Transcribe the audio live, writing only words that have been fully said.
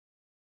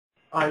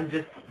I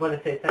just want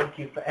to say thank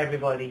you for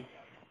everybody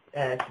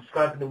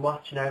subscribing and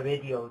watching our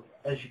videos.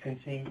 As you can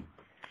see,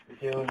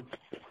 we're doing...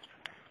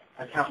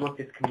 I can't work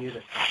this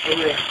computer.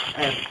 Anyway,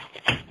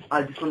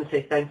 I just want to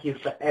say thank you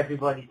for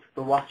everybody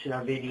for watching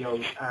our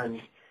videos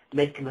and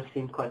making us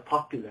seem quite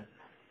popular.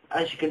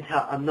 As you can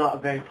tell, I'm not a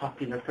very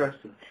popular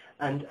person.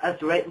 And as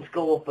the ratings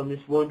go up, I'm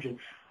just wondering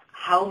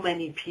how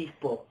many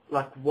people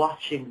like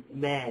watching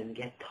men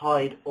get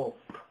tied up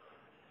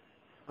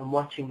and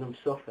watching them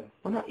suffer.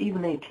 We're not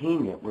even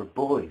 18 yet, we're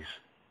boys.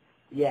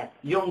 Yeah,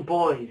 young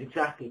boys,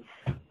 exactly.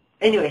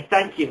 Anyway,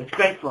 thank you, it's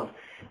great fun.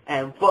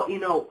 But, you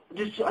know,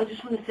 I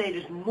just want to say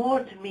there's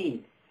more to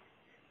me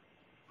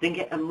than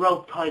getting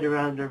rope tied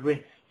around their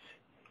wrists.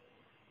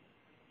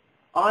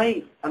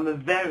 I am a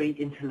very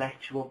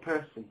intellectual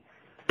person.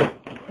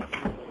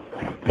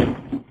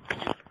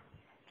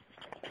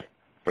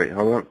 Wait,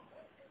 hold on.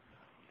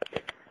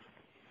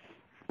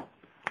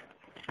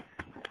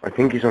 I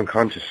think he's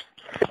unconscious.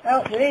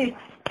 Oh, wait.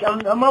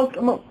 I'm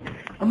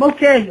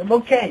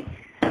okay.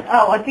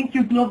 Oh, I think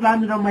your glove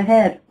landed on my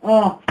head.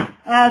 Oh,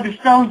 there's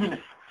stones in it.